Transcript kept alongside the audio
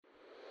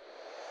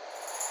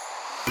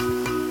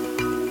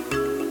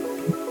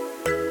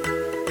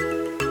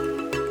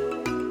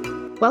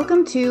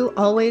Welcome to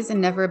Always and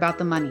Never About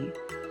the Money.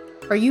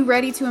 Are you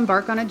ready to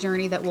embark on a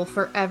journey that will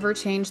forever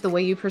change the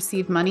way you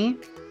perceive money?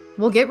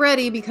 Well, get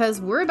ready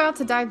because we're about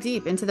to dive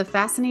deep into the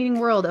fascinating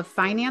world of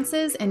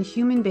finances and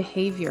human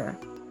behavior.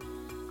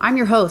 I'm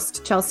your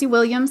host, Chelsea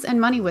Williams and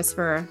Money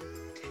Whisperer.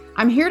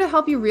 I'm here to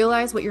help you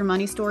realize what your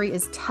money story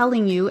is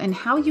telling you and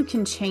how you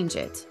can change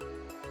it.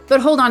 But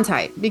hold on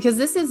tight, because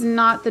this is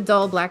not the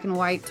dull black and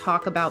white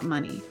talk about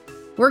money.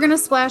 We're going to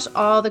splash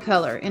all the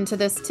color into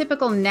this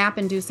typical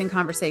nap-inducing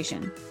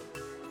conversation.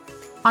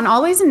 On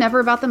Always and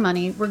Never About the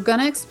Money, we're going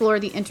to explore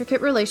the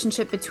intricate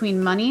relationship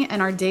between money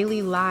and our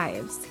daily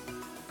lives.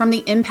 From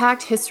the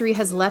impact history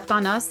has left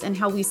on us and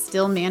how we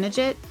still manage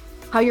it,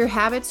 how your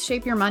habits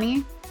shape your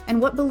money,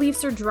 and what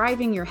beliefs are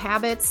driving your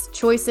habits,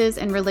 choices,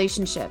 and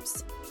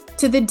relationships,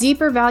 to the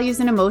deeper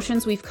values and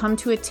emotions we've come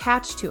to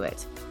attach to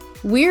it.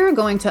 We're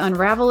going to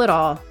unravel it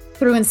all.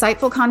 Through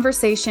insightful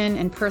conversation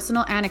and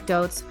personal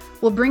anecdotes,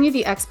 we'll bring you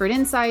the expert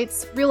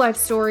insights, real-life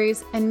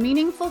stories, and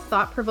meaningful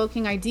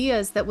thought-provoking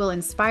ideas that will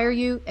inspire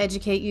you,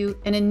 educate you,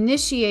 and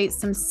initiate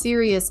some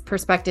serious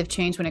perspective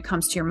change when it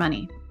comes to your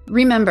money.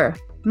 Remember,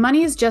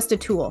 money is just a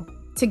tool.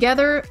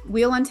 Together,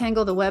 we'll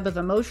untangle the web of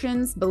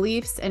emotions,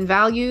 beliefs, and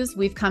values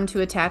we've come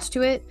to attach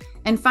to it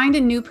and find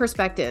a new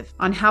perspective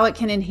on how it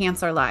can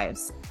enhance our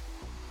lives.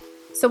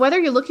 So whether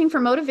you're looking for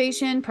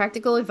motivation,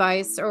 practical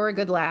advice, or a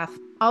good laugh,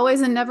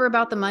 Always and Never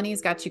About the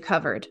Money's got you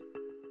covered.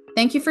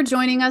 Thank you for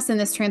joining us in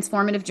this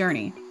transformative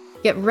journey.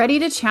 Get ready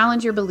to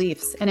challenge your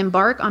beliefs and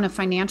embark on a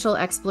financial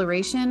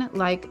exploration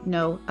like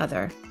no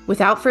other.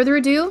 Without further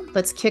ado,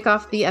 let's kick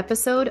off the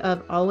episode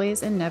of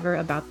Always and Never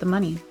About the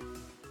Money.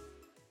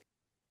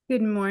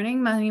 Good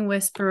morning, Money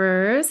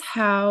Whisperers.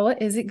 How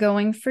is it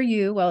going for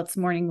you? Well, it's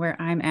morning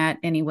where I'm at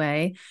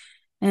anyway.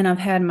 And I've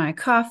had my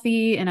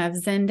coffee and I've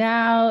zenned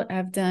out.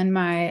 I've done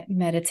my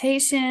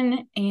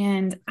meditation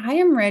and I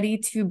am ready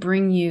to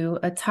bring you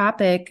a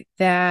topic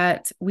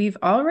that we've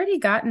already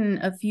gotten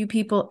a few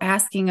people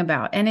asking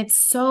about. And it's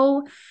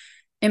so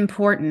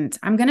important.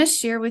 I'm going to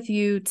share with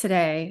you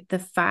today the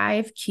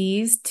 5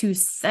 keys to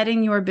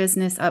setting your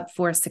business up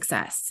for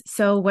success.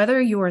 So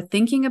whether you're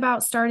thinking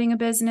about starting a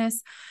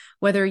business,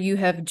 whether you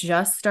have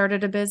just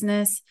started a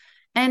business,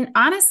 and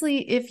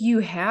honestly, if you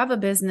have a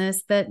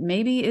business that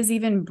maybe is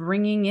even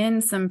bringing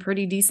in some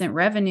pretty decent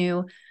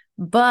revenue,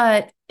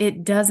 but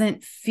it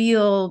doesn't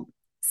feel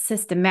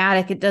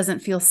systematic, it doesn't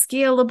feel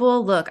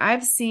scalable. Look,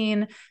 I've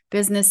seen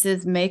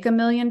businesses make $1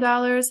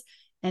 million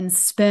and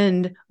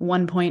spend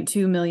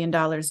 $1.2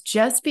 million.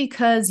 Just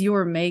because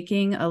you're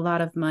making a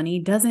lot of money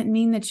doesn't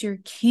mean that you're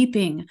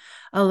keeping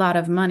a lot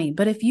of money.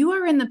 But if you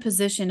are in the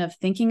position of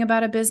thinking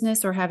about a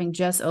business or having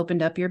just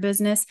opened up your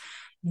business,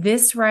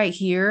 this right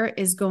here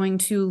is going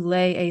to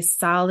lay a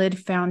solid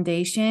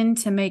foundation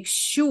to make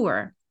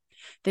sure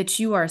that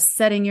you are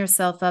setting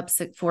yourself up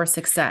for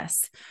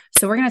success.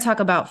 So we're going to talk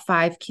about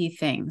 5 key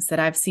things that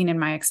I've seen in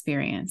my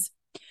experience.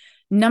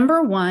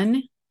 Number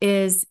 1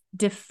 is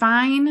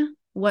define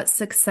what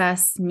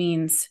success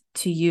means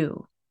to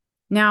you.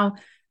 Now,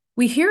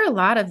 we hear a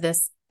lot of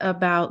this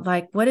about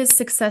what is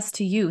success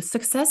to you?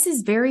 Success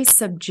is very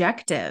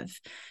subjective.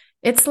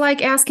 It's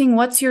like asking,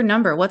 what's your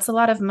number? What's a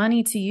lot of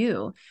money to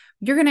you?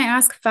 You're going to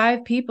ask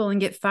 5 people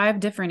and get 5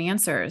 different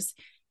answers.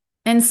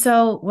 And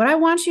so what I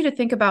want you to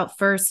think about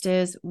first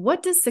is,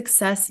 what does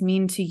success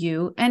mean to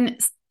you? And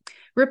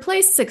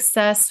replace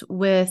success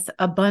with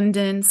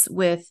abundance,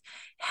 with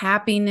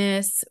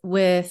happiness,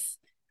 with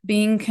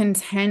being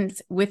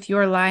content with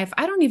your life.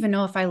 I don't even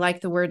know if I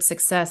like the word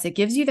success. It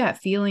gives you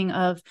that feeling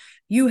of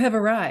you have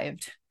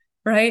arrived,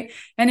 right?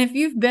 And if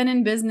you've been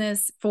in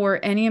business for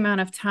any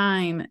amount of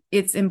time,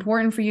 it's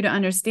important for you to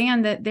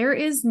understand that there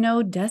is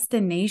no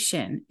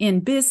destination in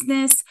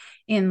business,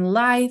 in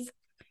life.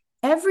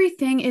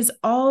 Everything is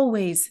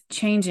always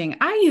changing.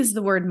 I use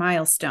the word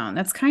milestone.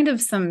 That's kind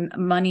of some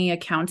money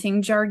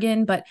accounting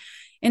jargon, but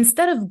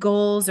instead of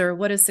goals or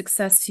what is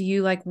success to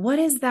you, what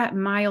is that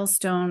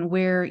milestone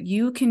where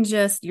you can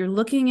you're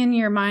looking in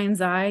your mind's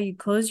eye, you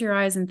close your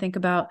eyes and think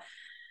about,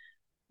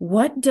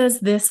 what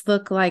does this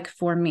look like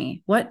for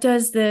me? What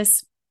does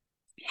this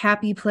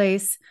happy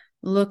place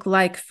look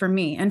like for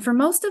me? And for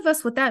most of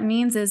us, what that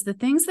means is the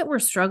things that we're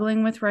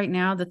struggling with right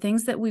now, the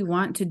things that we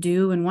want to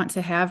do and want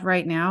to have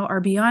right now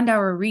are beyond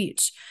our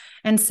reach.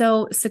 And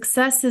so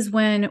success is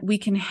when we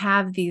can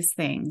have these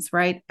things,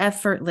 right?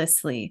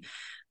 Effortlessly.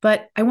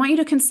 But I want you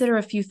to consider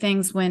a few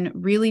things when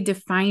really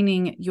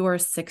defining your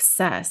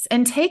success,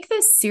 and take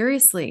this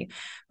seriously,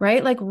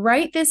 right?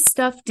 Write this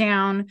stuff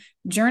down,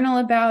 journal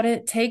about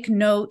it, take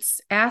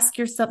notes, ask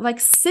yourself,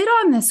 sit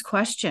on this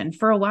question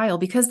for a while,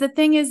 because the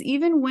thing is,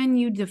 even when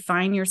you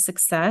define your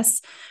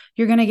success,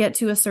 you're going to get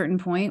to a certain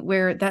point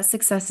where that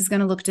success is going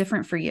to look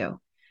different for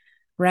you.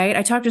 Right?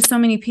 I talk to so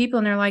many people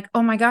and they're like,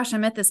 oh my gosh,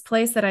 I'm at this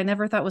place that I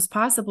never thought was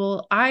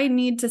possible. I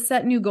need to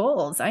set new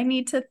goals. I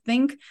need to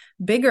think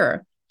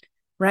bigger.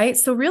 Right?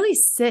 So really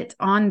sit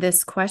on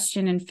this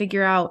question and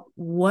figure out,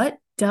 what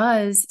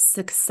does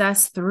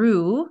success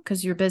through,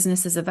 because your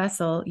business is a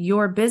vessel,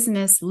 your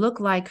business look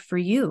like for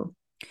you?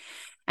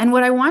 And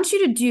what I want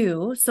you to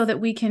do so that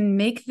we can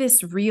make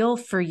this real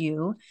for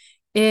you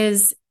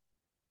is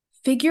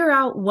figure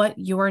out what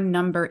your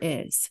number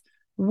is.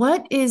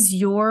 What is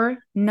your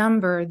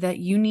number that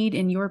you need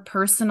in your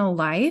personal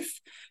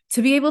life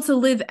to be able to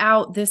live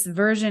out this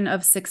version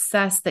of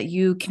success that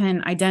you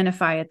can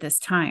identify at this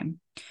time,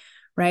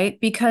 right?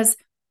 Because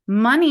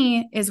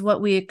money is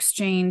what we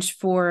exchange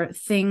for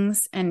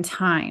things and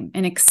time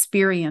and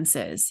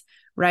experiences,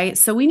 right?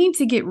 So we need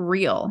to get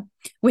real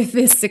with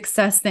this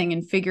success thing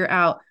and figure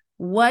out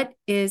what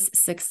is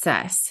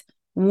success.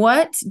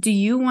 What do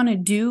you want to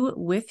do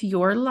with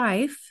your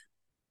life?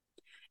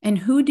 And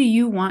who do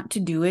you want to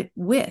do it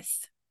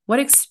with? What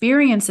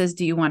experiences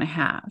do you want to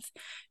have?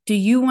 Do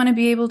you want to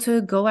be able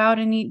to go out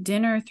and eat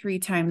dinner 3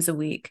 times a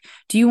week?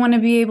 Do you want to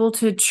be able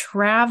to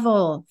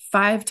travel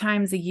 5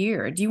 times a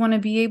year? Do you want to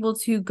be able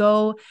to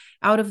go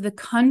out of the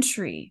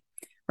country,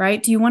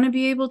 right? Do you want to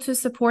be able to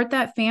support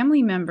that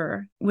family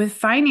member with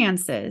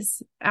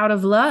finances out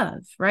of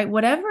love, right?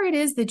 Whatever it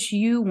is that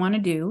you want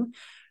to do,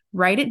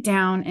 write it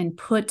down and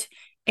put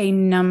a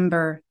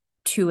number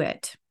to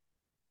it.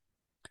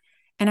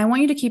 And I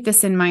want you to keep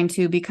this in mind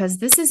too, because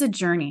this is a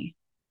journey,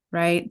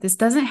 right? This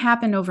doesn't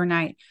happen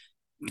overnight.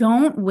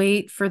 Don't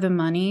wait for the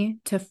money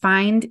to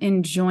find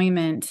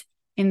enjoyment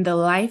in the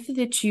life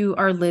that you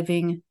are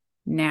living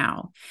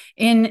now.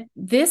 In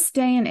this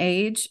day and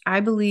age, I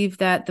believe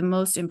that the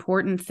most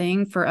important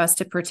thing for us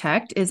to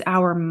protect is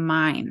our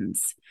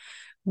minds.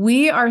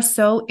 We are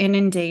so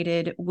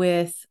inundated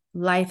with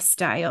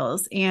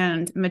lifestyles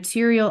and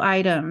material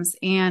items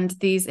and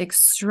these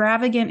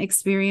extravagant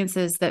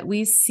experiences that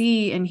we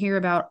see and hear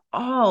about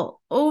all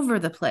over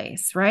the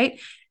place,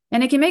 right?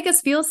 And it can make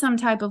us feel some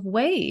type of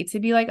way to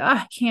be like, oh,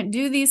 I can't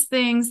do these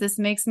things. This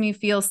makes me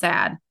feel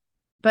sad.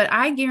 But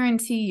I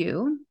guarantee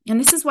you, and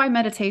this is why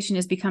meditation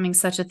is becoming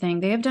such a thing.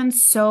 They have done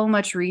so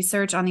much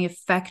research on the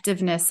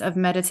effectiveness of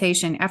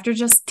meditation after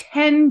just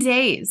 10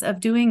 days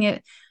of doing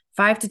it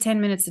 5 to 10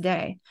 minutes a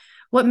day.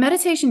 What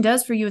meditation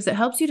does for you is it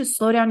helps you to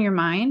slow down your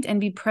mind and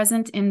be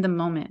present in the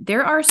moment.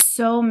 There are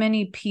so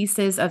many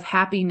pieces of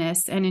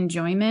happiness and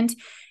enjoyment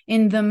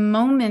in the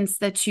moments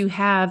that you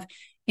have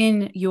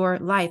in your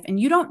life. And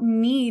you don't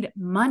need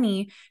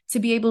money to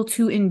be able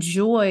to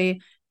enjoy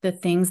the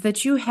things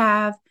that you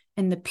have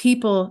and the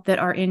people that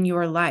are in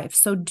your life.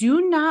 So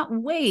do not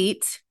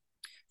wait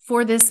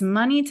for this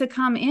money to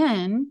come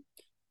in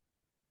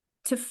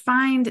to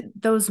find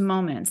those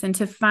moments and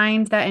to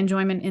find that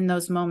enjoyment in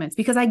those moments.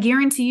 Because I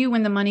guarantee you,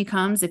 when the money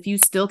comes, if you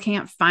still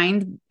can't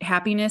find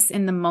happiness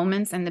in the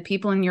moments and the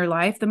people in your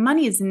life, the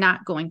money is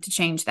not going to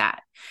change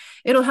that.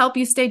 It'll help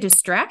you stay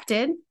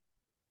distracted,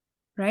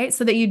 right?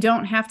 So that you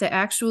don't have to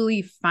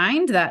actually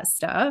find that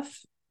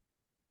stuff,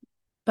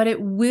 but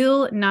it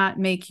will not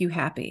make you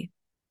happy.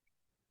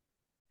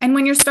 And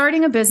when you're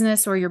starting a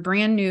business or you're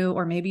brand new,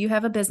 or maybe you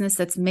have a business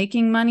that's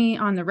making money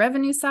on the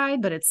revenue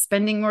side, but it's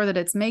spending more than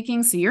it's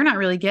making, so you're not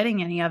really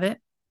getting any of it.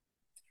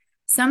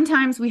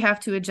 Sometimes we have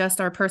to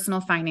adjust our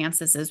personal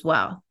finances as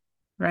well,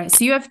 right?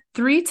 So you have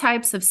 3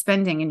 types of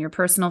spending in your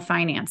personal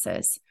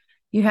finances.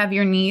 You have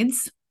your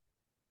needs.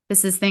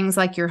 This is things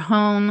like your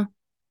home,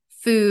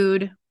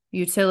 food,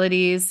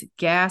 utilities,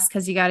 gas,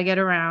 because you got to get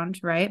around,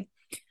 right?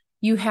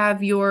 You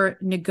have your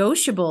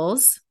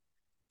negotiables,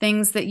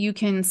 things that you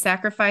can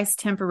sacrifice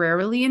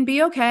temporarily and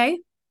be okay,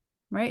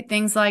 right?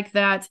 Things like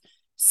that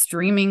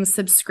streaming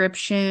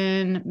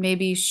subscription,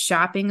 maybe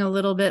shopping a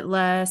little bit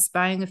less,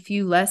 buying a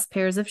few less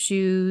pairs of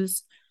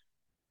shoes,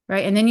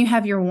 right? And then you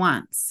have your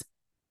wants.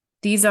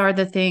 These are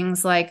the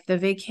things like the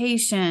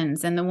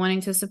vacations and the wanting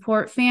to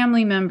support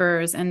family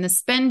members and the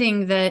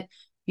spending that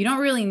you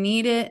don't really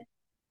need it.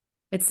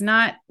 It's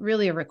not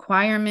really a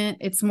requirement.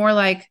 It's more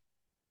like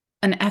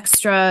an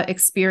extra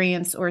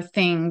experience or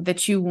thing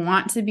that you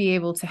want to be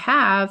able to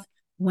have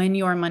when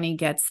your money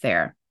gets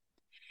there.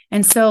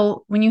 And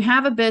so when you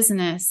have a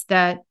business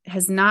that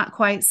has not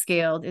quite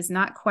scaled, is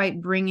not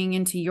quite bringing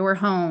into your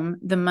home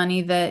the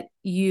money that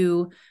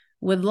you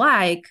would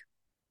like,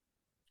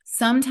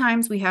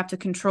 sometimes we have to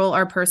control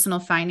our personal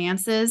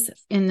finances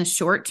in the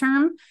short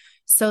term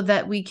so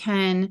that we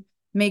can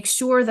make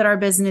sure that our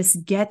business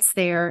gets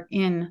there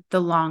in the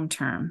long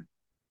term.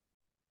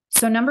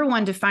 So number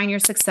 1, define your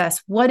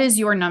success. What is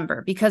your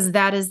number? Because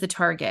that is the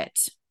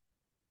target.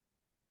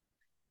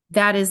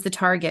 That is the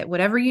target.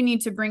 Whatever you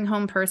need to bring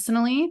home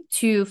personally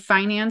to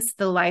finance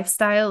the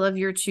lifestyle of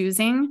your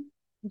choosing,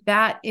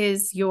 that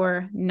is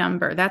your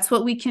number. That's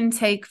what we can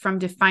take from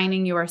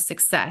defining your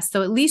success.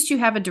 So at least you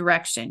have a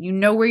direction. You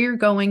know where you're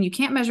going. You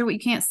can't measure what you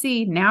can't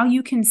see. Now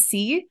you can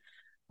see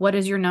what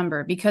is your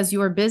number, because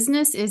your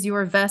business is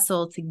your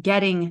vessel to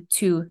getting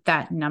to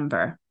that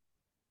number.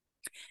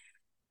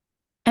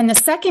 And the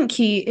second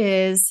key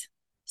is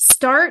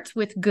start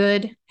with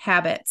good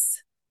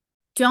habits.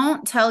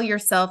 Don't tell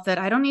yourself that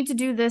I don't need to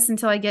do this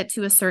until I get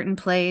to a certain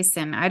place,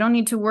 and I don't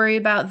need to worry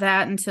about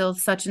that until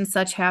such and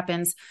such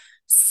happens.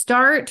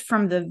 Start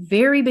from the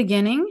very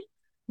beginning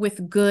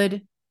with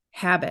good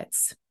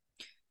habits.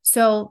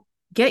 So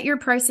get your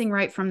pricing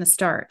right from the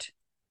start.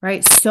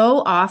 right?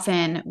 So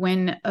often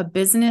when a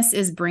business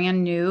is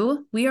brand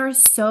new, we are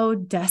so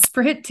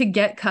desperate to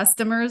get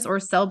customers or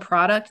sell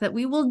product that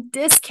we will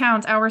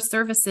discount our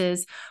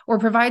services or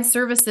provide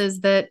services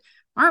that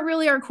aren't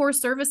really our core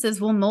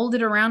services. We'll mold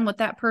it around what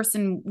that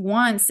person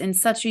wants in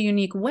such a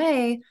unique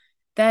way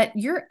that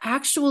you're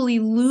actually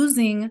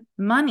losing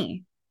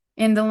money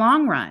in the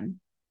long run,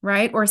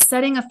 right? Or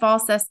setting a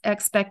false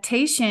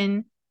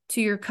expectation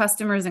to your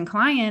customers and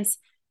clients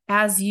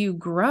as you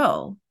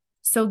grow.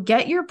 So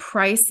get your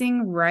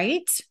pricing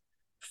right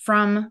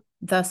from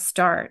the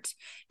start.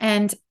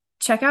 And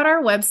check out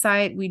our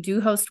website. We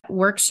do host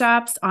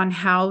workshops on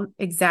how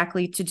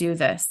exactly to do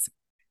this.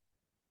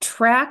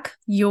 Track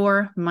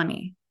your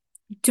money.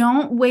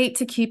 Don't wait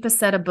to keep a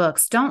set of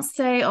books. Don't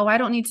say, oh, I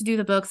don't need to do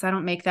the books. I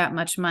don't make that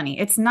much money.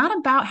 It's not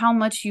about how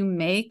much you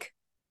make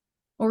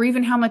or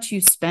even how much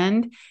you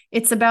spend.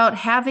 It's about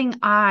having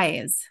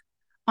eyes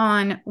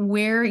on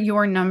where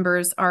your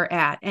numbers are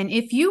at. And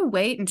if you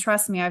wait, and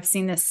trust me, I've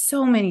seen this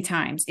so many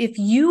times, if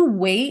you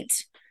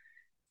wait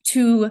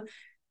to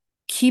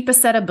keep a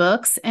set of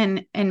books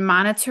and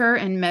monitor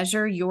and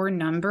measure your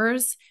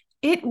numbers,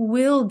 it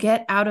will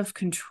get out of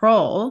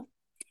control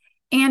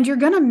and you're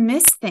going to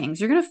miss things.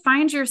 You're going to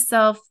find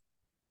yourself,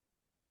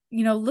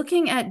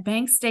 looking at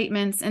bank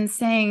statements and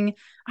saying,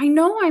 I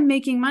know I'm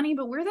making money,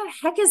 but where the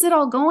heck is it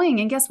all going?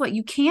 And guess what?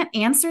 You can't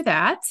answer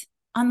that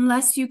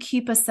unless you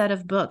keep a set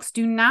of books.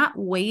 Do not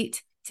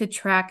wait to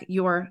track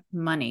your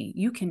money.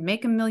 You can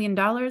make $1 million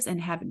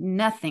and have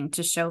nothing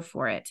to show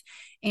for it.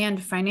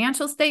 And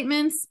financial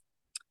statements,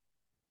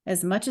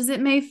 as much as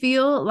it may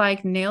feel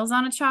like nails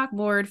on a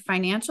chalkboard,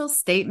 financial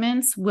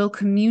statements will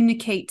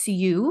communicate to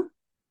you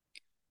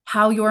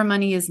how your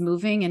money is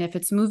moving and if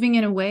it's moving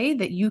in a way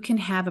that you can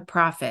have a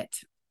profit.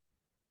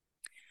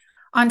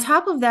 On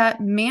top of that,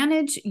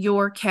 manage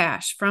your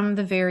cash from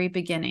the very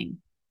beginning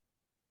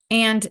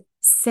and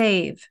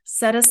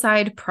set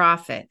aside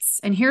profits.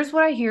 And here's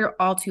what I hear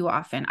all too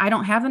often. I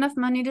don't have enough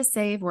money to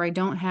save, or I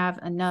don't have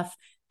enough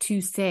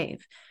to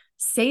save.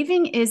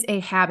 Saving is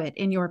a habit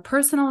in your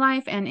personal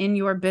life and in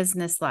your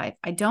business life.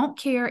 I don't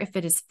care if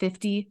it is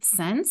 50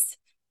 cents,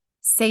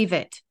 save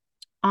it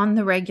on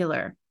the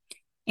regular.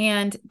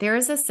 And there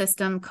is a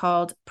system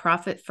called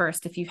Profit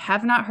First. If you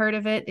have not heard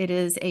of it, it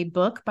is a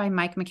book by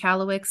Mike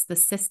Michalowicz. The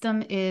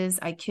system is,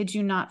 I kid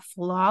you not,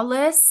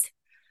 flawless.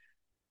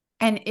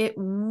 And it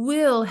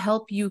will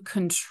help you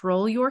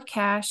control your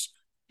cash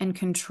and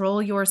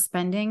control your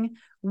spending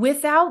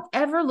without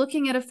ever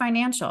looking at a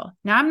financial.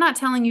 Now, I'm not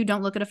telling you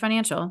don't look at a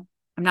financial.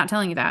 I'm not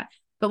telling you that.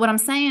 But what I'm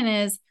saying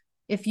is,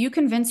 if you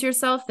convince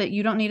yourself that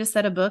you don't need a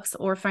set of books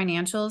or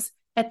financials,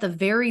 at the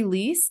very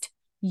least,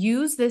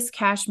 use this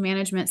cash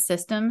management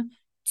system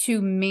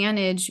to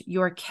manage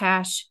your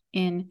cash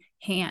in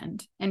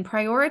hand and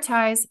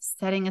prioritize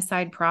setting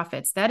aside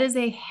profits. That is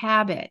a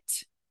habit,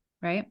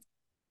 right?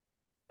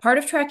 Part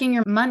of tracking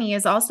your money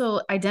is also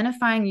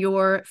identifying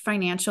your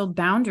financial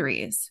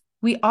boundaries.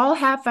 We all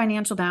have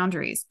financial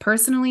boundaries,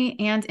 personally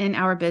and in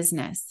our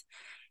business.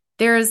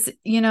 There's,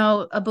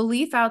 a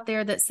belief out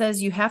there that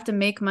says you have to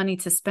make money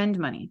to spend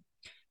money.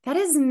 That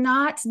is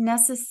not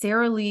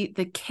necessarily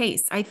the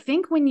case. I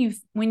think when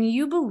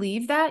you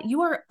believe that,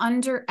 you are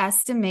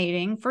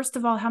underestimating, first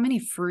of all, how many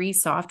free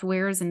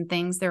softwares and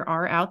things there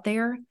are out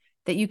there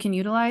that you can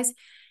utilize.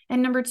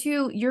 And number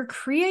two, your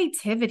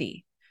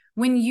creativity.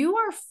 When you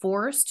are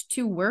forced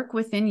to work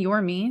within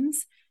your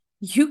means,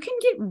 you can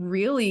get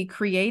really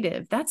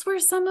creative. That's where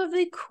some of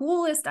the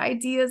coolest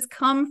ideas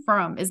come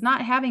from, is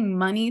not having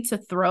money to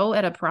throw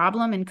at a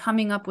problem and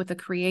coming up with a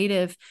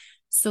creative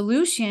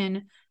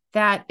solution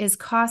that is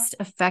cost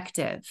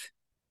effective.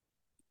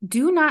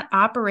 Do not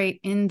operate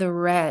in the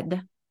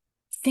red,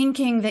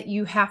 thinking that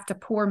you have to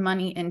pour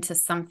money into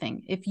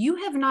something. If you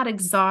have not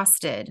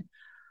exhausted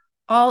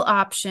all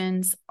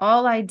options,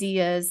 all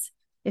ideas,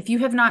 if you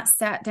have not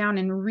sat down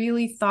and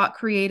really thought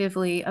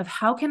creatively of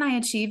how can I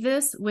achieve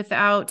this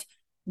without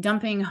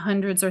dumping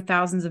hundreds or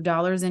thousands of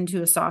dollars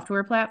into a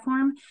software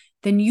platform,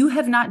 then you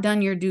have not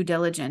done your due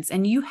diligence,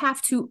 and you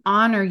have to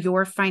honor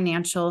your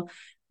financial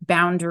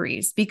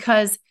boundaries,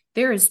 because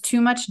there is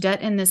too much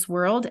debt in this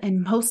world,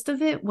 and most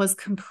of it was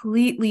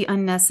completely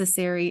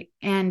unnecessary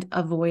and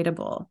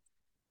avoidable.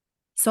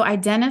 So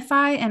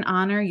identify and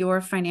honor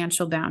your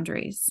financial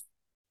boundaries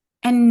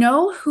and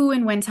know who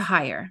and when to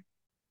hire,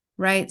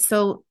 right?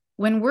 So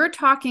when we're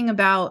talking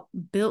about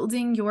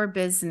building your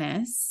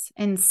business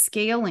and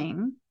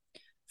scaling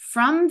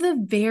from the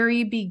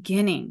very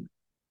beginning,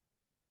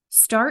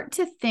 start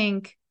to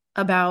think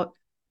about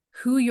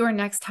who your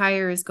next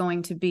hire is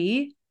going to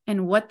be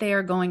and what they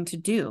are going to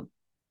do.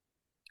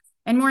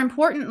 And more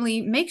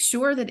importantly, make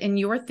sure that in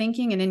your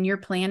thinking and in your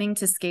planning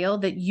to scale,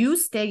 that you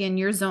stay in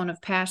your zone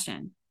of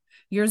passion,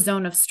 your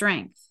zone of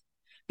strength.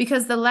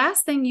 Because the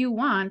last thing you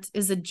want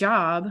is a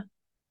job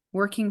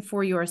working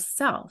for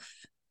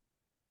yourself,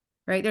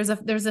 right? There's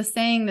a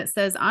saying that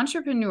says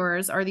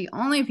entrepreneurs are the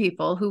only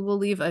people who will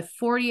leave a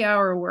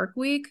 40-hour work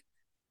week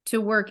to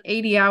work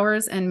 80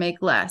 hours and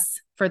make less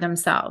for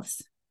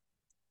themselves.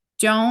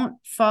 Don't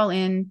fall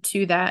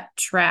into that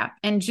trap.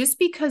 And just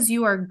because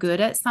you are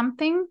good at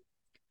something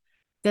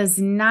does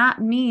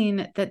not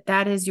mean that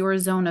that is your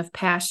zone of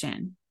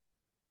passion.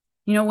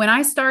 You know, when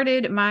I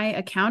started my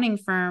accounting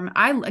firm,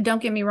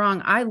 don't get me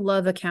wrong, I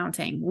love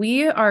accounting.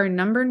 We are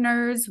number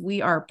nerds,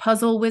 we are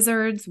puzzle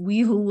wizards,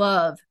 we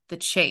love the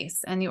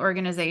chase and the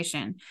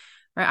organization.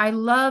 Right? I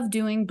love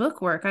doing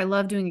book work. I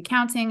love doing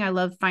accounting. I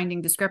love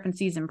finding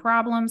discrepancies and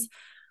problems.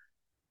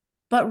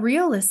 But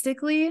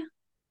realistically,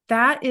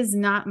 that is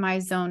not my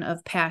zone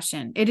of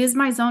passion. It is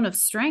my zone of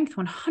strength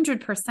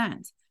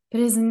 100%. But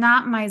it is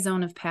not my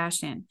zone of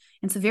passion.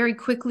 And so very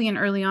quickly and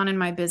early on in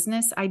my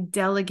business, I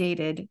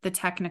delegated the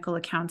technical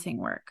accounting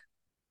work.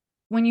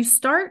 When you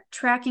start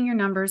tracking your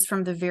numbers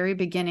from the very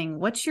beginning,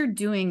 what you're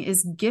doing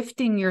is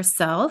gifting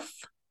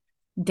yourself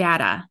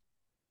data,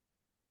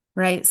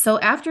 right? So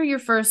after your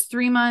first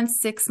 3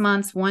 months, 6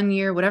 months, 1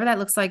 year, whatever that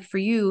looks like for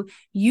you,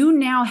 you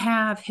now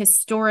have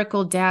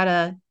historical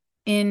data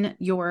in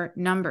your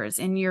numbers,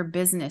 in your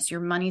business, your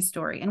money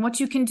story. And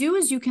what you can do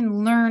is you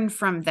can learn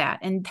from that.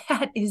 And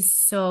that is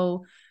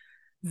so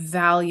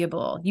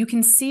valuable. You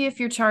can see if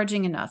you're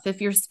charging enough, if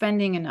you're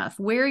spending enough,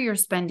 where you're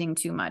spending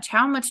too much,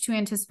 how much to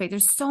anticipate.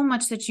 There's so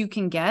much that you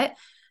can get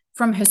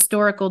from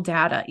historical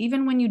data.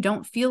 Even when you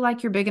don't feel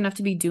like you're big enough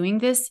to be doing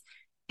this,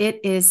 it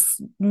is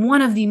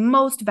one of the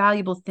most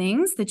valuable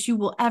things that you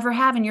will ever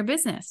have in your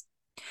business.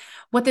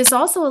 What this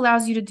also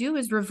allows you to do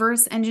is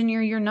reverse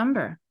engineer your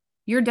number.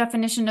 Your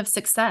definition of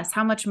success,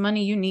 how much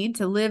money you need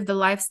to live the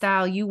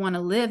lifestyle you want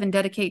to live and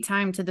dedicate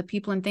time to the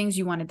people and things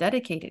you want to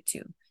dedicate it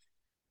to.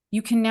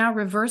 You can now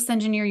reverse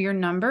engineer your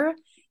number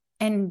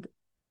and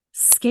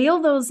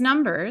scale those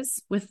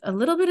numbers with a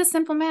little bit of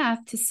simple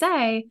math to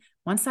say,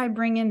 once I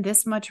bring in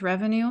this much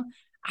revenue,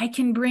 I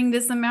can bring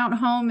this amount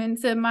home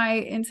into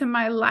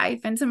my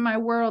life, into my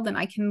world, and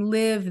I can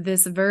live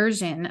this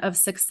version of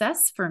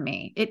success for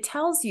me. It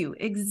tells you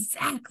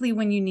exactly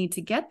when you need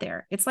to get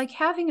there. It's like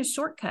having a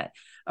shortcut,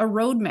 a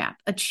roadmap,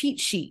 a cheat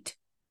sheet,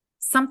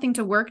 something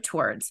to work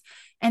towards.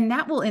 And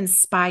that will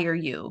inspire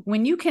you.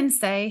 When you can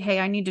say, hey,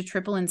 I need to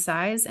triple in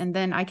size, and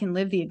then I can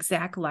live the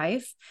exact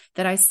life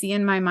that I see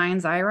in my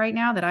mind's eye right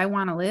now that I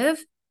want to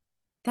live,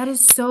 that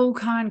is so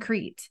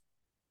concrete.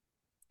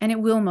 And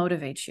it will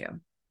motivate you.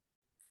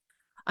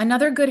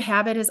 Another good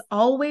habit is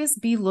always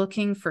be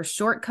looking for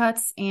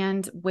shortcuts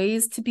and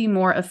ways to be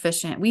more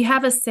efficient. We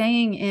have a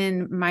saying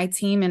in my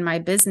team, in my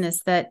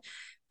business, that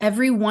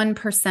every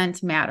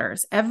 1%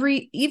 matters.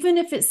 Even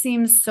if it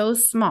seems so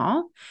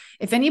small,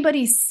 if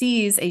anybody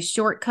sees a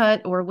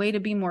shortcut or a way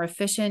to be more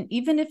efficient,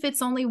 even if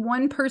it's only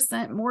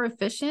 1% more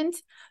efficient,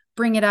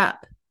 bring it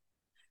up.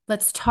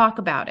 Let's talk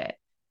about it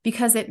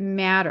because it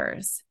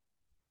matters.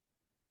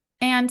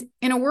 And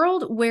in a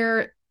world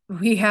where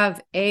we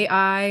have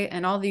AI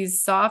and all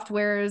these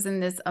softwares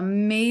and this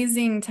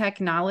amazing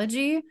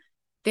technology,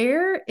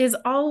 there is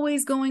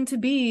always going to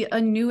be a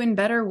new and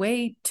better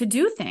way to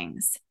do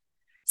things.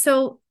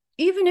 So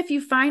even if you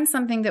find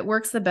something that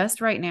works the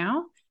best right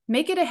now,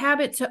 make it a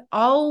habit to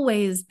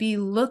always be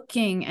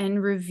looking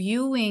and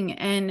reviewing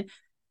and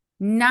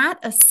not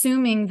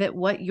assuming that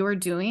what you're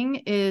doing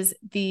is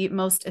the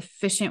most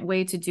efficient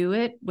way to do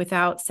it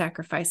without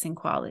sacrificing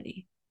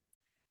quality.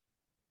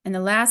 And the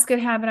last good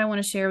habit I want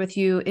to share with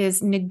you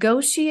is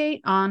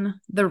negotiate on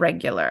the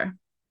regular.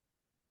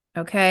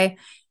 Okay.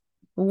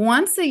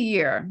 Once a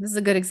year, this is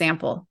a good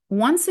example.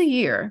 Once a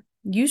year,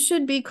 you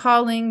should be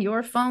calling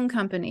your phone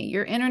company,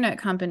 your internet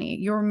company,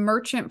 your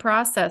merchant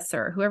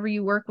processor, whoever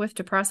you work with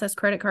to process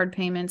credit card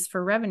payments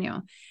for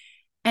revenue,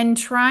 and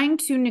trying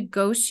to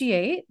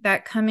negotiate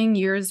that coming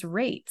year's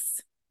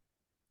rates.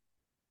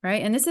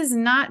 Right. And this is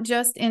not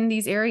just in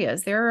these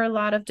areas. There are a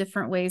lot of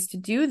different ways to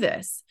do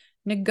this.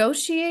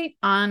 Negotiate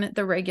on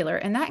the regular,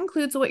 and that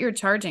includes what you're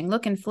charging.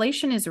 Look,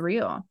 inflation is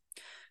real.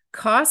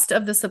 Cost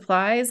of the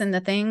supplies and the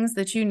things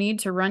that you need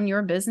to run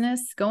your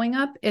business going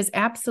up is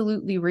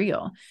absolutely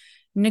real.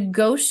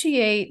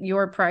 Negotiate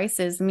your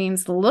prices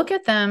means look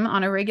at them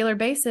on a regular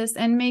basis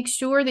and make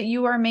sure that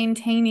you are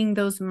maintaining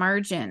those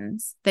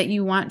margins that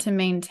you want to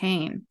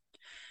maintain.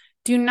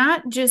 Do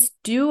not just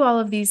do all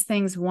of these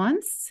things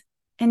once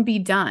and be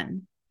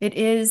done. It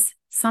is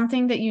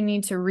something that you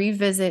need to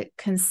revisit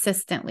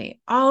consistently.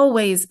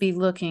 Always be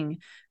looking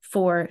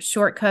for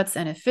shortcuts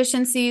and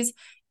efficiencies,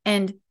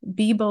 and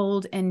be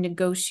bold and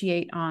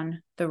negotiate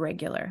on the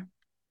regular.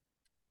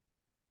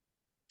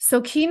 So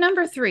key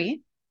number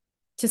 3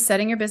 to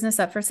setting your business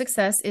up for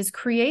success is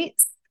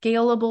create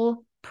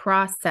scalable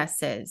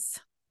processes.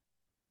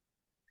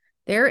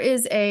 There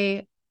is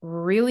a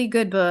really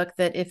good book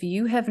that if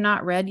you have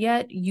not read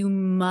yet, you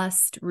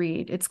must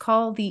read. It's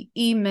called The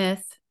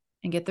E-Myth,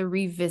 and get the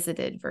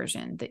revisited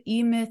version, The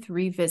E-Myth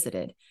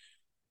Revisited.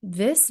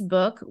 This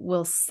book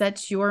will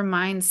set your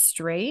mind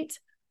straight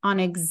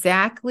on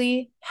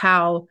exactly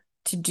how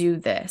to do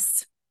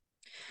this.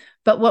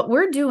 But what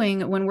we're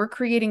doing when we're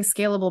creating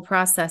scalable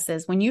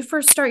processes, when you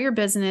first start your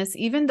business,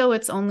 even though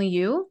it's only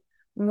you,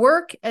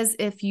 work as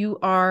if you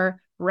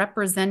are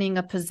representing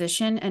a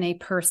position and a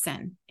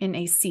person in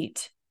a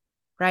seat,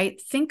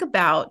 right? Think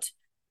about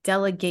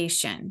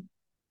delegation.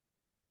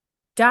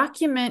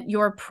 Document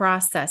your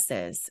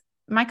processes.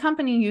 My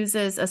company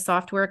uses a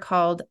software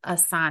called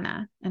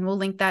Asana, and we'll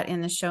link that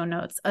in the show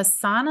notes.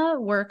 Asana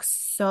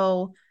works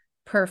so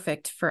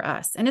perfect for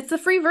us, and it's the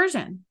free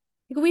version.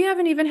 We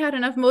haven't even had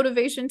enough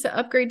motivation to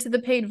upgrade to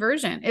the paid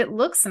version. It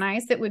looks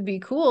nice. It would be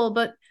cool,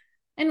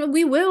 and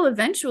we will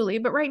eventually,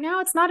 but right now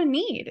it's not a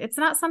need. It's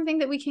not something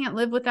that we can't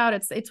live without.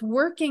 It's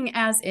working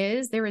as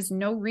is. There is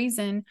no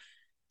reason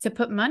to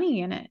put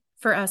money in it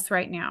for us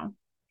right now.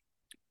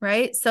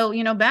 Right. So,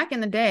 back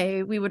in the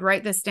day, we would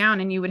write this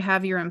down and you would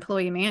have your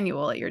employee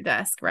manual at your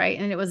desk. Right.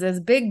 And it was this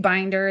big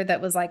binder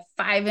that was like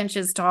 5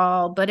 inches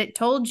tall, but it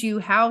told you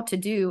how to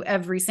do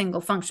every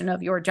single function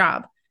of your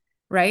job.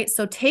 Right.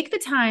 So take the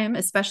time,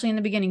 especially in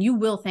the beginning, you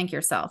will thank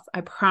yourself. I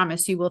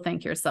promise you will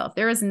thank yourself.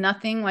 There is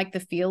nothing like the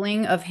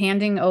feeling of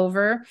handing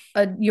over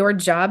your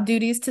job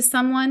duties to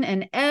someone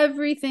and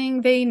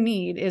everything they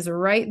need is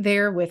right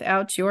there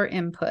without your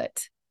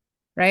input.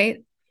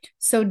 Right.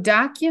 So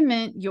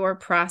document your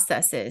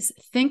processes.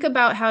 Think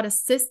about how to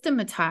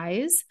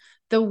systematize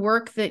the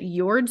work that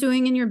you're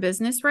doing in your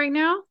business right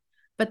now,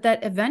 but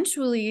that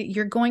eventually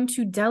you're going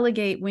to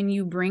delegate when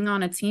you bring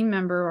on a team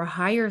member or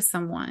hire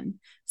someone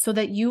so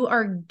that you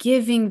are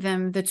giving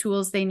them the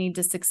tools they need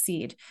to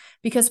succeed.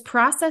 Because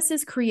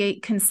processes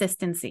create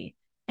consistency,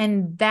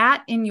 and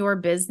that in your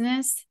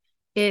business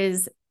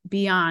is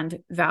beyond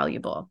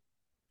valuable,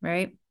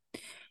 right?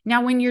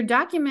 Now, when you're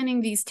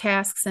documenting these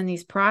tasks and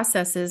these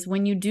processes,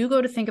 when you do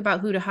go to think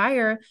about who to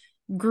hire,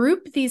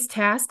 group these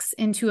tasks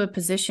into a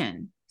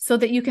position so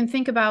that you can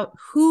think about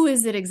who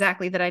is it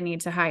exactly that I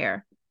need to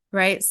hire,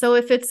 right? So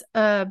if it's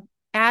admin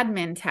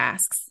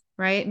tasks,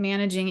 right?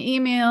 Managing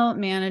email,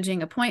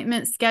 managing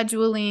appointment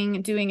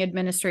scheduling, doing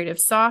administrative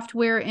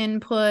software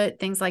input,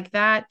 things like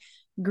that,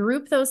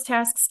 group those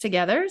tasks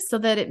together so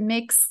that it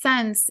makes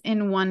sense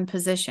in one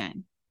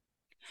position.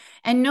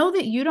 And know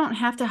that you don't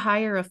have to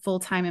hire a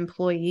full-time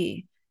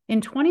employee.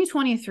 In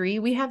 2023,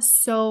 we have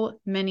so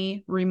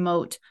many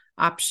remote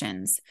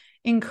options,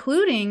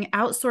 including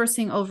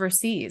outsourcing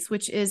overseas,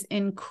 which is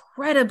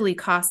incredibly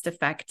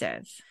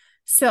cost-effective.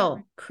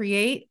 So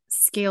create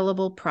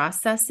scalable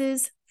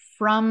processes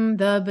from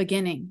the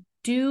beginning.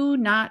 Do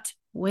not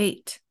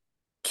wait.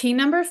 Key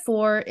number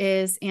 4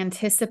 is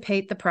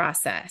anticipate the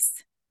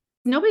process.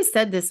 Nobody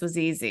said this was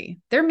easy.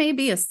 There may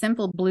be a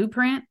simple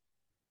blueprint,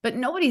 but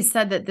nobody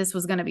said that this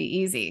was going to be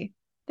easy.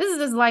 This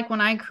is like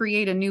when I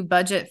create a new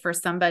budget for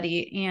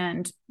somebody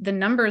and the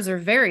numbers are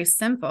very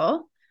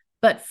simple,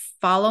 but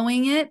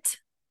following it,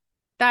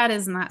 that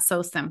is not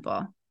so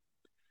simple,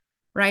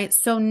 right?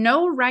 So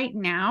know right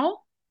now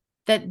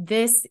that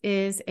this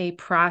is a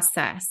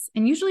process.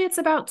 And usually it's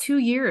about 2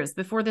 years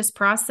before this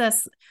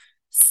process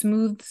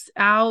smooths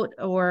out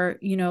or,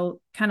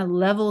 kind of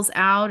levels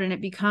out and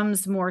it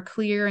becomes more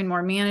clear and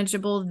more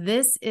manageable.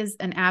 This is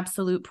an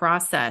absolute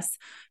process.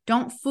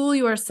 Don't fool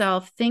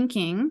yourself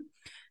thinking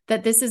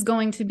that this is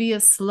going to be a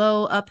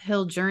slow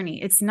uphill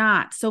journey. It's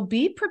not. So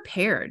be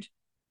prepared.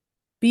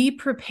 Be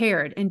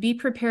prepared and be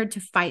prepared to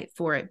fight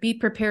for it. Be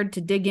prepared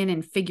to dig in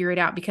and figure it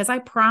out, because I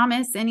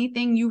promise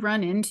anything you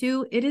run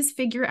into, it is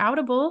figure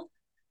outable.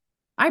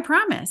 I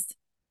promise.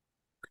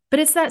 But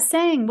it's that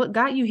saying, what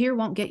got you here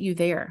won't get you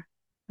there.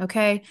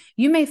 Okay.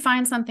 You may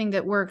find something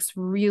that works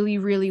really,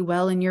 really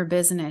well in your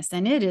business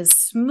and it is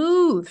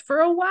smooth for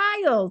a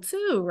while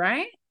too,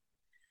 right?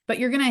 But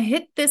you're going to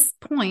hit this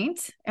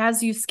point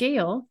as you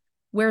scale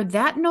where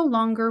that no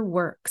longer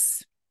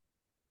works.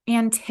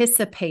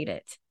 Anticipate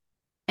it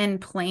and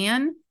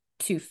plan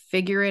to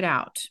figure it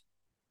out.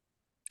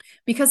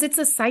 Because it's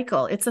a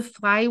cycle, it's a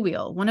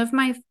flywheel. One of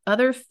my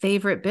other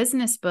favorite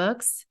business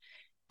books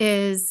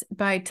is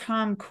by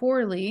Tom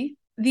Corley.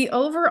 The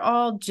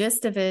overall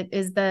gist of it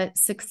is that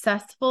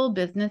successful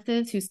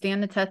businesses who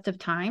stand the test of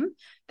time,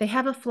 they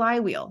have a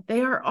flywheel.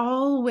 They are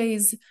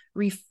always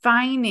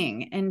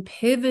refining and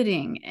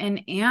pivoting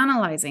and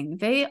analyzing.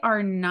 They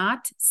are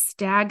not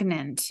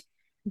stagnant.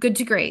 Good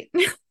to Great.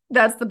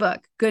 That's the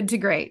book. Good to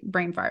Great.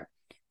 Brain fart.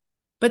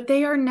 But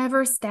they are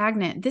never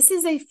stagnant. This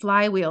is a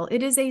flywheel.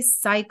 It is a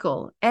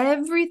cycle.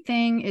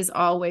 Everything is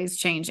always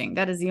changing.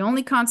 That is the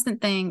only constant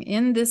thing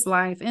in this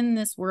life, in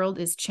this world,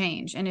 is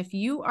change. And if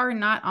you are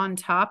not on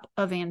top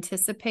of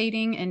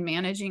anticipating and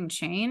managing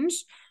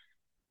change,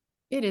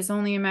 it is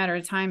only a matter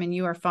of time and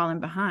you are falling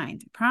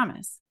behind. I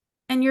promise.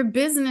 And your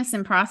business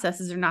and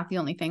processes are not the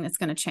only thing that's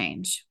going to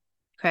change.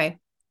 Okay.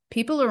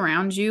 People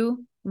around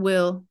you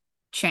will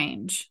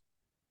change.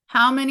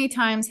 How many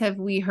times have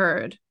we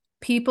heard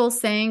people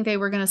saying they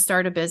were going to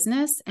start a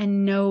business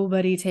and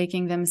nobody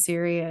taking them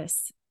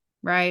serious,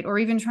 right? Or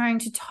even trying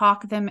to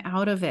talk them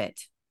out of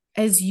it.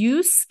 As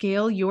you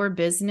scale your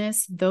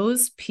business,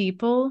 those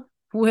people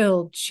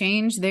will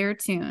change their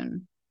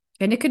tune.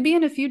 And it could be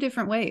in a few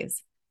different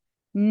ways.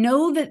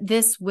 Know that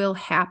this will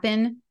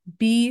happen.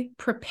 Be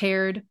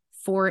prepared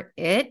for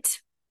it.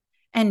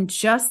 And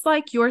just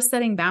like you're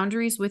setting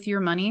boundaries with your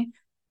money,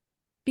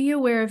 be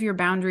aware of your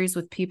boundaries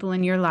with people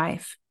in your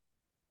life.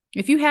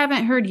 If you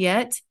haven't heard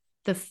yet,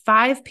 the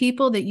 5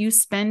 people that you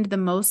spend the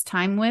most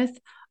time with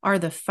are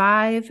the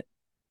 5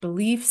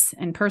 beliefs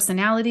and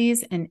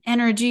personalities and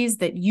energies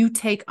that you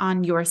take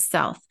on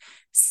yourself.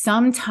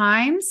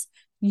 Sometimes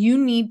you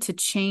need to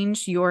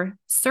change your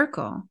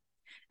circle.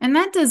 And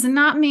that does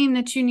not mean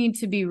that you need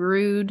to be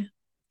rude.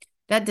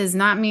 That does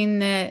not mean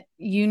that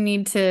you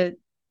need to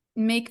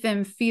make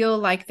them feel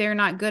like they're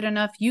not good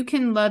enough. You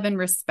can love and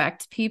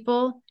respect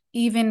people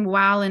even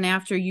while and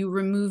after you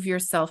remove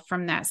yourself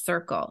from that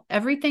circle.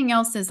 Everything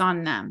else is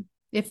on them.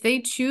 If they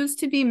choose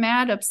to be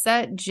mad,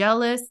 upset,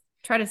 jealous,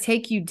 try to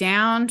take you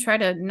down, try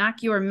to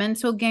knock your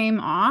mental game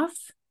off,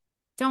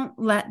 don't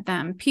let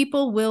them.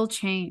 People will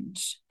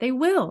change. They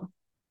will.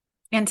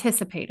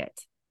 Anticipate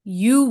it.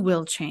 You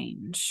will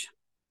change.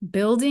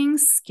 Building,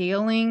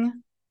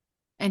 scaling,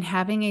 and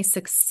having a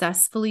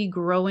successfully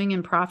growing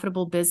and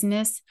profitable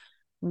business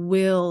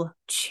will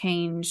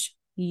change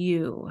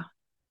you.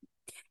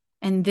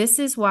 And this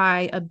is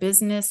why a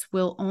business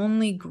will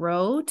only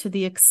grow to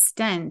the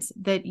extent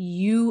that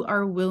you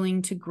are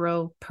willing to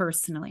grow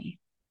personally.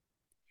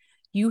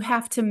 You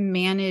have to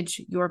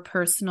manage your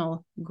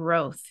personal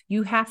growth.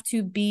 You have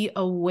to be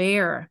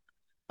aware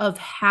of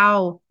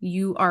how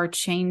you are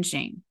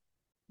changing.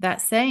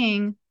 That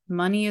saying,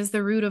 money is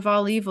the root of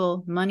all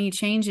evil. Money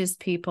changes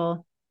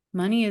people.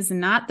 Money is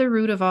not the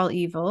root of all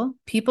evil.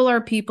 People are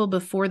people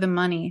before the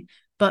money,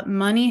 but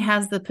money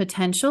has the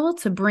potential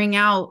to bring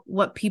out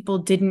what people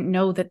didn't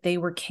know that they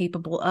were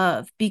capable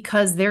of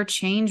because their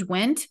change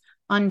went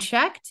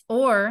unchecked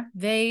or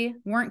they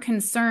weren't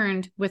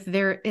concerned with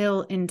their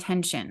ill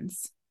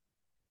intentions,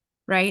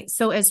 right?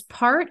 So as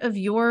part of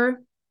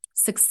your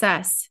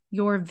success,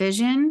 your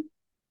vision,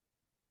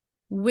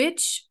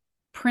 which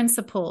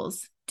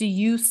principles do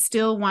you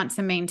still want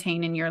to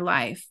maintain in your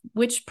life?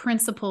 Which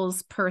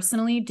principles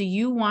personally do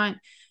you want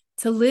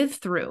to live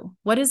through?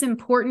 What is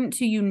important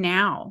to you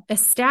now?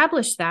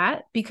 Establish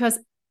that, because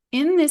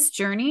in this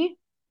journey,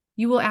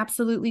 you will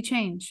absolutely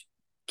change.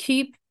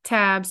 Keep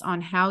tabs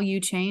on how you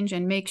change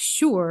and make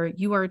sure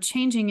you are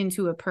changing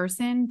into a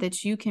person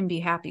that you can be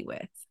happy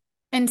with.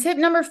 And tip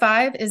number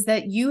 5 is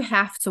that you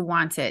have to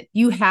want it.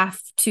 You have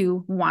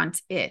to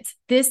want it.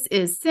 This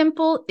is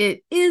simple.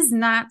 It is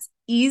not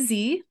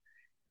easy.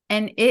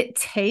 And it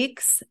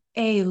takes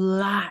a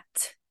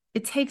lot.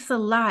 It takes a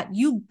lot.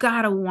 You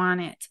gotta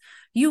want it.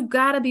 You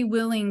gotta be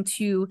willing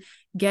to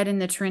get in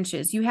the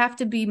trenches. You have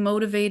to be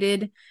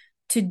motivated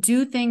to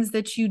do things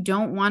that you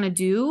don't want to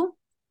do.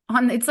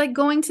 It's like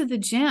going to the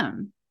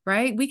gym,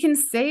 right? We can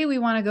say we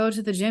want to go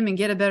to the gym and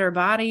get a better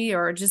body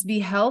or just be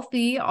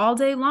healthy all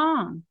day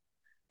long.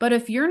 But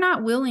if you're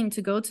not willing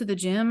to go to the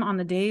gym on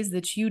the days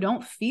that you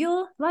don't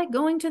feel like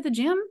going to the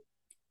gym,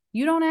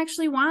 you don't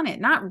actually want it.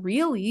 Not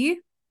really.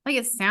 Like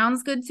it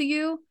sounds good to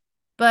you,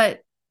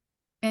 but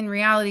in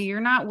reality, you're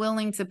not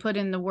willing to put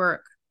in the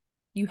work.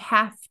 You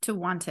have to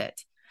want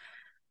it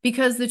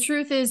because the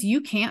truth is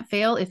you can't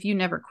fail if you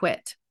never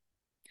quit.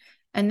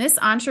 And this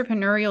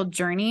entrepreneurial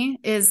journey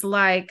is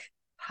like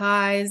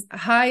highest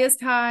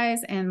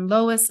highs and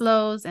lowest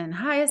lows and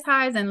highest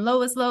highs and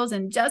lowest lows.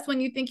 And just when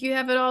you think you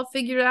have it all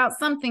figured out,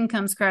 something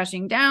comes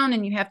crashing down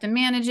and you have to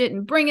manage it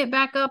and bring it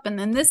back up. And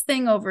then this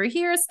thing over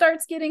here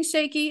starts getting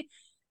shaky.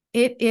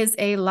 It is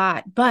a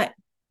lot, but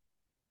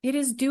it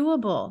is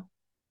doable.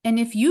 And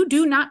if you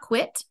do not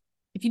quit,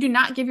 if you do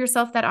not give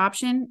yourself that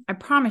option, I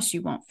promise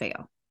you won't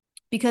fail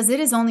because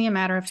it is only a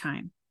matter of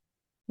time.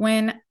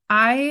 When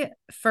I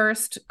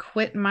first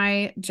quit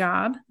my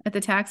job at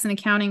the tax and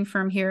accounting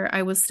firm here,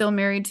 I was still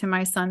married to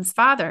my son's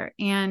father.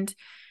 And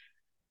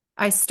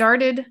I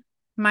started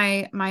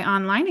my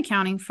online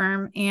accounting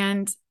firm.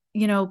 And,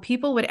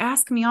 people would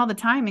ask me all the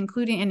time,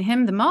 including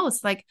him the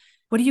most, like,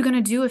 what are you going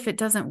to do if it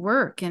doesn't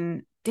work?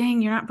 And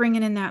dang, you're not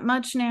bringing in that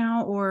much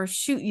now, or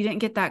shoot, you didn't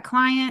get that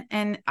client.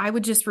 And I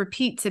would just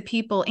repeat to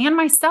people and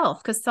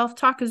myself, because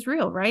self-talk is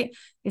real, right?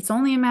 It's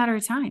only a matter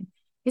of time.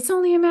 It's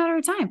only a matter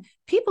of time.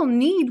 People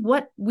need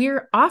what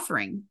we're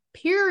offering,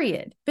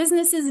 period.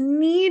 Businesses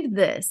need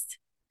this.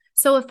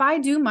 So if I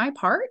do my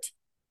part,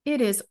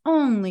 it is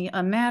only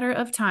a matter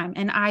of time.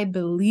 And I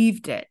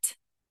believed it.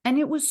 And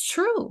it was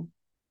true.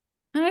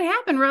 And it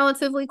happened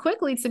relatively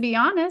quickly, to be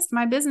honest.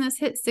 My business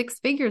hit 6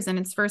 figures in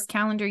its first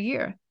calendar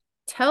year.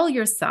 Tell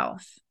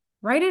yourself,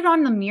 write it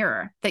on the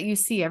mirror that you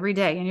see every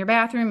day in your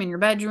bathroom, in your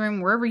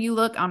bedroom, wherever you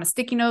look, on a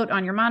sticky note,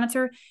 on your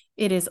monitor.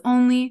 It is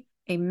only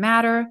a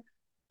matter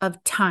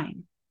of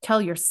time.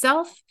 Tell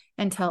yourself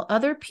and tell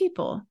other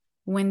people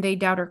when they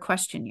doubt or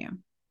question you.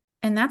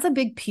 And that's a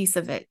big piece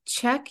of it.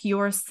 Check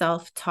your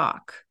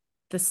self-talk.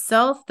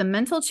 The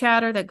mental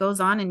chatter that goes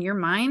on in your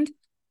mind,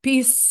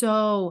 be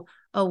so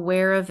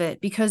aware of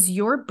it because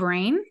your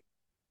brain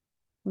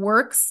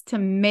works to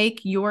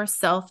make your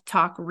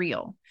self-talk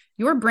real.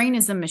 Your brain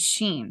is a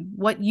machine.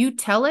 What you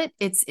tell it,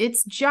 it's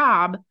its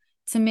job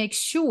to make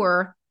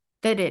sure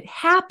that it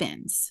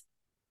happens.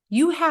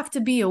 You have to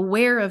be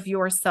aware of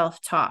your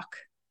self-talk.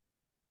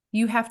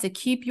 You have to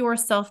keep your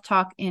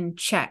self-talk in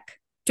check.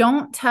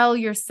 Don't tell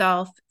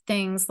yourself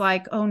things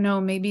like, oh no,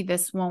 maybe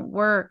this won't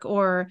work,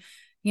 or,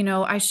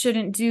 I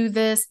shouldn't do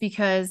this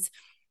because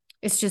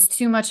it's just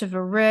too much of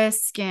a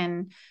risk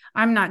and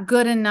I'm not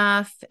good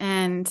enough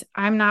and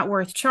I'm not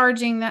worth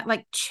charging that.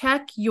 Like,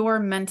 check your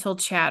mental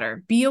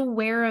chatter. Be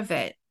aware of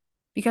it,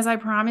 because I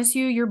promise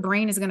you, your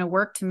brain is going to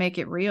work to make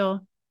it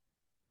real.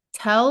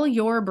 Tell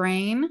your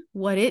brain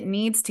what it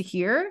needs to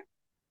hear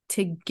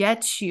to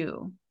get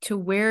you to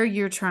where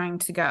you're trying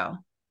to go.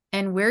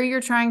 And where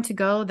you're trying to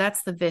go,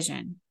 that's the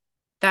vision.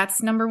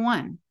 That's number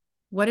one.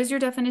 What is your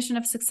definition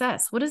of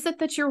success? What is it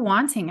that you're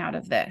wanting out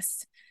of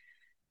this?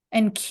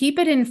 And keep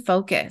it in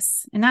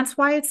focus. And that's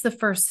why it's the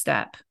first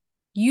step.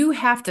 You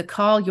have to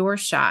call your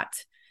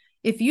shot.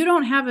 If you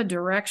don't have a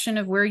direction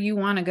of where you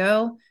want to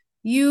go,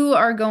 you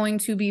are going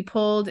to be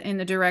pulled in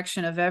the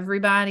direction of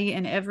everybody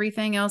and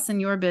everything else in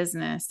your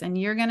business, and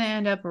you're going to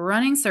end up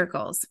running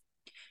circles.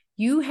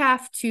 You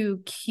have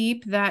to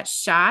keep that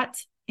shot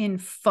in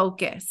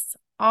focus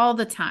all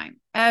the time,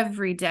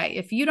 every day.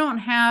 If you don't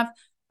have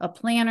a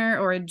planner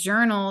or a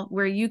journal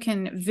where you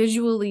can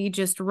visually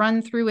just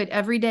run through it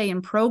every day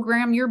and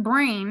program your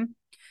brain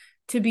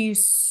to be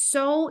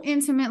so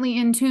intimately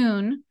in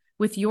tune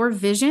with your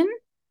vision,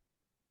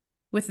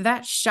 with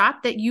that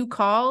shot that you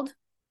called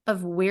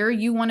of where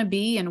you want to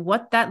be and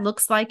what that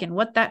looks like and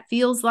what that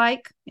feels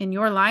like in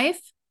your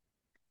life,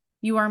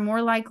 you are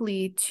more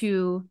likely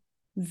to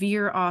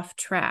veer off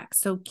track.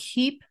 So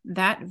keep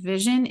that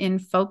vision in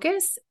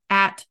focus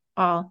at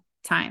all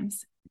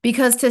times.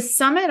 Because to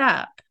sum it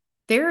up,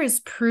 there is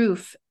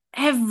proof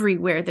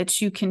everywhere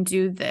that you can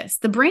do this.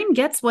 The brain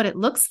gets what it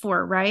looks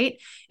for, right?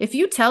 If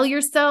you tell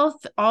yourself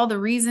all the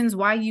reasons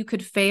why you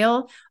could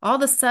fail, all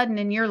of a sudden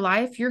in your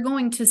life, you're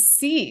going to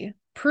see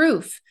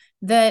proof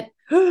that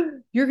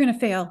you're going to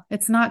fail.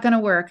 It's not going to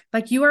work.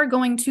 Like, you are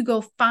going to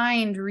go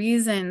find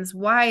reasons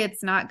why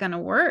it's not going to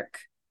work.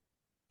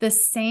 The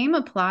same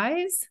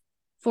applies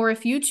for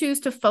if you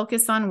choose to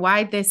focus on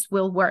why this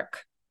will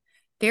work.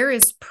 There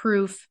is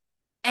proof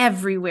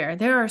everywhere.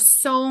 There are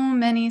so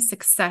many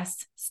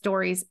success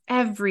stories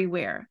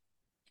everywhere.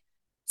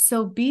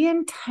 So be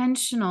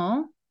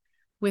intentional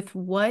with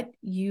what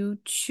you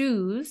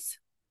choose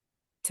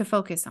to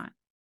focus on.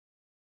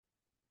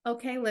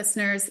 Okay,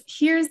 listeners,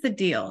 here's the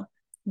deal.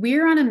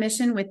 We're on a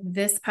mission with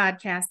this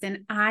podcast, and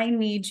I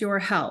need your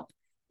help.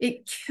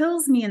 It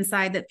kills me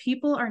inside that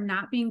people are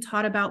not being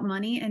taught about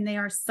money and they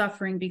are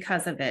suffering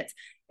because of it,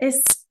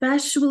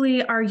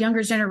 especially our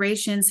younger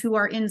generations who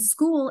are in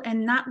school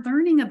and not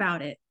learning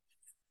about it.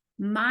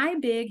 My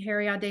big,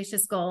 hairy,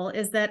 audacious goal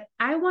is that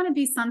I want to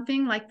be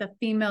something like the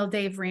female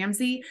Dave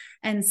Ramsey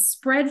and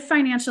spread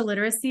financial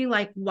literacy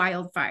like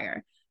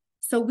wildfire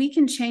so we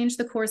can change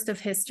the course of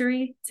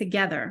history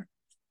together.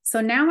 So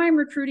now I'm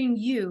recruiting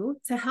you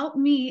to help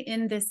me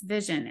in this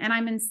vision, and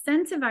I'm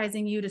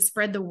incentivizing you to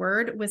spread the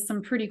word with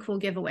some pretty cool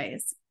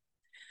giveaways.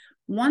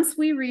 Once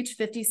we reach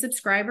 50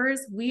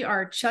 subscribers, we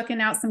are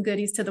chucking out some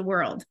goodies to the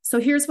world.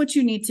 So here's what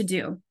you need to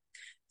do.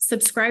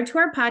 Subscribe to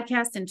our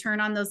podcast and turn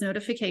on those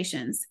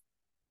notifications.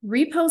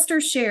 Repost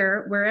or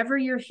share wherever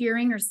you're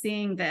hearing or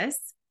seeing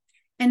this,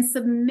 and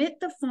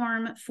submit the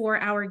form for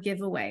our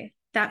giveaway.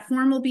 That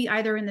form will be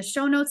either in the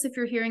show notes if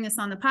you're hearing this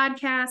on the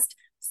podcast,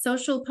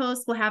 social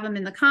posts, we'll have them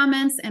in the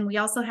comments, and we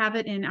also have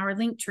it in our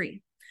link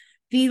tree.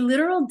 The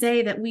literal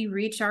day that we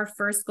reach our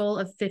first goal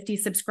of 50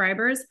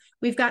 subscribers,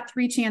 we've got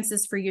 3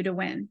 chances for you to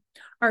win.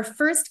 Our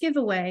first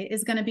giveaway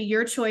is going to be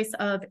your choice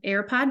of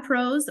AirPod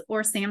Pros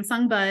or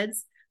Samsung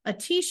Buds, a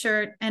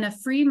t-shirt, and a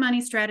free money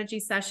strategy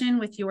session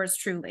with yours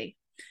truly.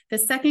 The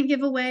second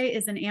giveaway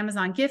is an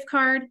Amazon gift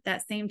card,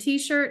 that same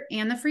t-shirt,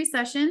 and the free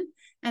session.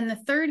 And the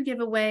third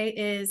giveaway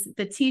is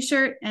the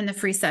t-shirt and the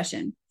free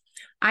session.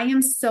 I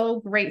am so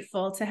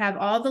grateful to have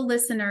all the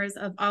listeners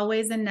of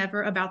Always and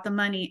Never About the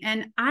Money.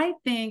 And I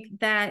think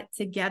that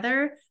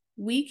together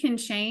we can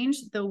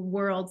change the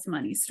world's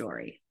money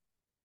story.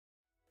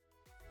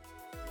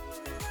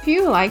 If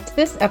you liked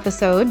this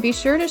episode, be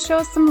sure to show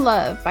us some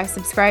love by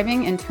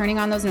subscribing and turning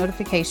on those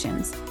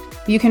notifications.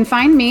 You can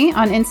find me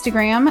on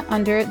Instagram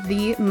under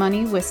The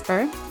Money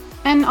Whisper,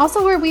 and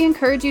also where we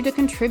encourage you to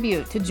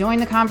contribute, to join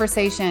the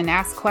conversation,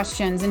 ask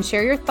questions, and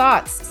share your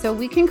thoughts so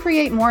we can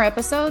create more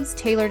episodes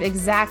tailored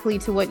exactly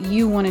to what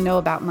you want to know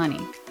about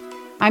money.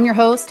 I'm your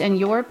host and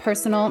your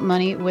personal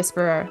money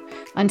whisperer.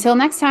 Until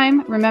next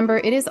time, remember,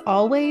 it is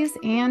always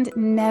and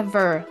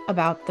never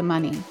about the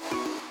money.